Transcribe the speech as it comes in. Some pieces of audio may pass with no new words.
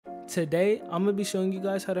Today, I'm going to be showing you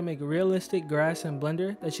guys how to make realistic grass in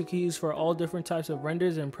Blender that you can use for all different types of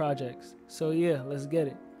renders and projects. So yeah, let's get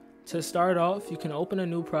it. To start off, you can open a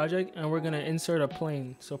new project and we're going to insert a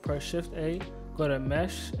plane. So press Shift A, go to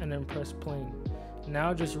Mesh, and then press Plane.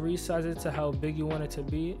 Now just resize it to how big you want it to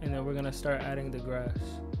be, and then we're going to start adding the grass.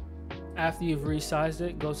 After you've resized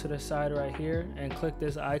it, go to the side right here and click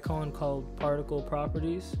this icon called Particle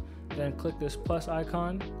Properties. Then click this plus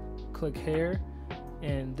icon, click Hair,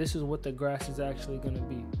 and this is what the grass is actually going to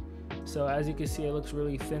be. So as you can see, it looks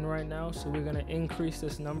really thin right now, so we're going to increase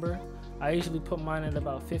this number. I usually put mine at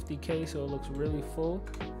about 50k so it looks really full.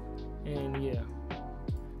 And yeah,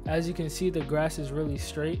 as you can see, the grass is really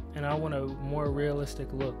straight and I want a more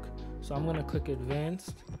realistic look. So I'm going to click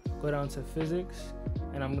Advanced, go down to Physics,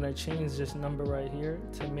 and I'm going to change this number right here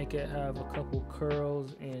to make it have a couple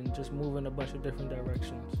curls and just move in a bunch of different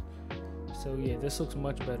directions. So yeah, this looks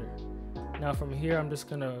much better. Now from here, I'm just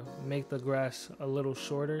gonna make the grass a little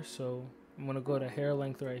shorter. So I'm gonna go to hair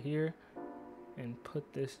length right here and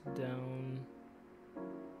put this down,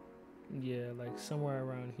 yeah, like somewhere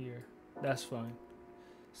around here. That's fine.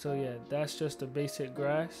 So yeah, that's just a basic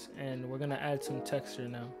grass, and we're gonna add some texture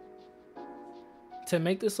now. To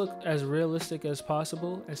make this look as realistic as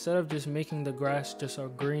possible, instead of just making the grass just a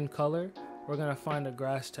green color, we're gonna find a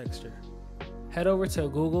grass texture. Head over to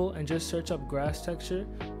Google and just search up grass texture,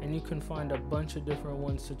 and you can find a bunch of different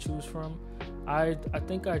ones to choose from. I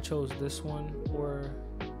think I chose this one, or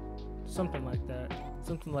something like that,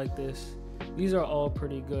 something like this. These are all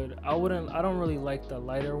pretty good. I don't really like the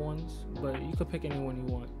lighter ones, but you could pick any one you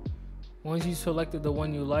want. Once you selected the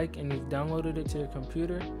one you like and you've downloaded it to your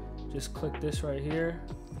computer, just click this right here,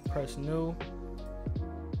 press New,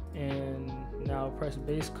 and now press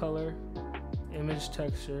Base Color, Image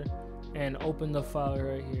Texture, and open the file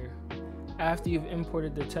right here. After you've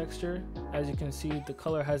imported the texture, as you can see, the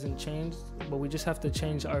color hasn't changed, but we just have to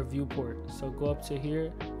change our viewport. So go up to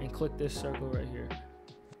here and click this circle right here.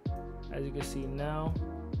 As you can see now,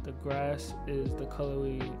 the grass is the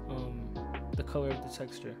color of the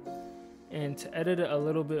texture. And to edit it a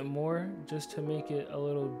little bit more, just to make it a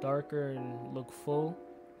little darker and look full,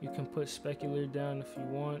 you can put specular down if you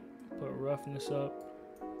want, put roughness up.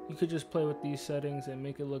 You could just play with these settings and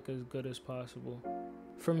make it look as good as possible.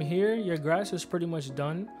 From here, your grass is pretty much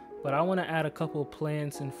done, but I want to add a couple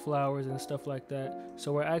plants and flowers and stuff like that.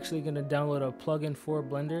 So we're actually going to download a plugin for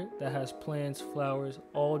Blender that has plants, flowers,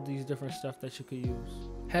 all these different stuff that you could use.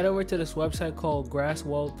 Head over to this website called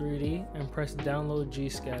Grasswall 3D and press Download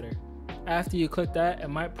Gscatter. After you click that, it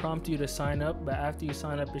might prompt you to sign up, but after you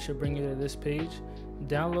sign up, it should bring you to this page.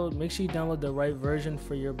 Make sure you download the right version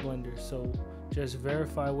for your Blender. So just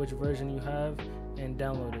verify which version you have and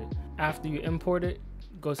download it. After you import it,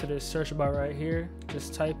 go to the search bar right here,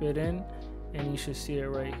 just type it in and you should see it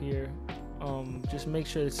right here. Just make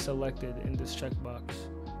sure it's selected in this checkbox.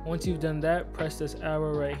 Once you've done that, press this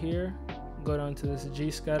arrow right here, go down to this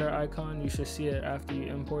Gscatter icon. You should see it after you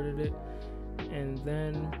imported it, and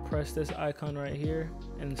then press this icon right here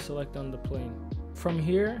and select on the plane. From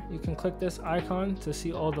here, you can click this icon to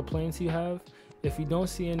see all the planes you have. If you don't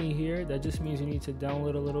see any here, that just means you need to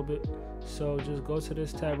download a little bit. So just go to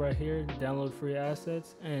this tab right here, download free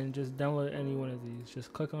assets, and just download any one of these.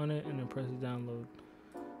 Just click on it and then press download.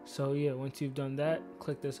 So yeah, once you've done that,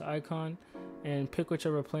 click this icon and pick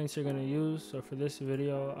whichever planes you're gonna use. So for this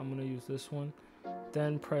video, I'm gonna use this one.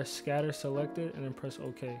 Then press scatter selected and then press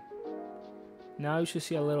OK. Now you should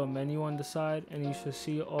see a little menu on the side and you should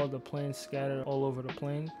see all the planes scattered all over the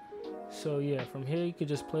plane. So yeah, from here you could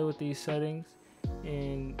just play with these settings.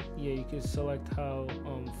 And yeah, you can select how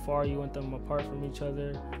far you want them apart from each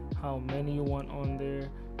other, how many you want on there.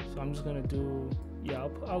 So I'm just gonna do, yeah,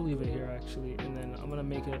 I'll leave it here actually, and then I'm gonna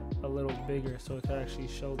make it a little bigger so it can actually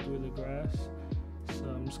show through the grass. So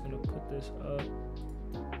I'm just gonna put this up,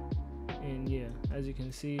 and yeah, as you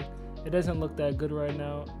can see, it doesn't look that good right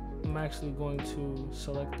now. I'm actually going to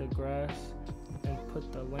select the grass and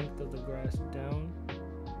put the length of the grass down,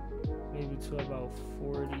 maybe to about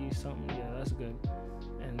 40 something. Yeah, that's good.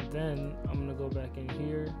 And then I'm gonna go back in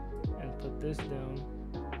here and put this down,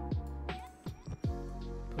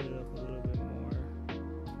 put it up a little bit more,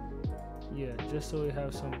 yeah, just so we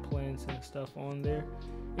have some plants and stuff on there.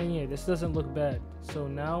 And yeah, this doesn't look bad. So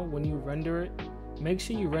now when you render it, make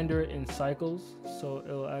sure you render it in cycles so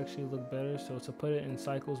it'll actually look better. So to put it in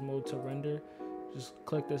cycles mode to render, just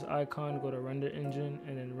click this icon, go to render engine,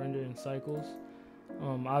 and then render in cycles.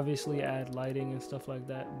 Obviously add lighting and stuff like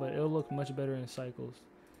that, but it'll look much better in cycles.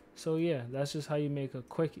 So yeah, that's just how you make a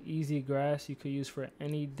quick, easy grass you could use for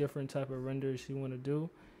any different type of renders you want to do.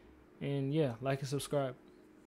 And yeah, like and subscribe.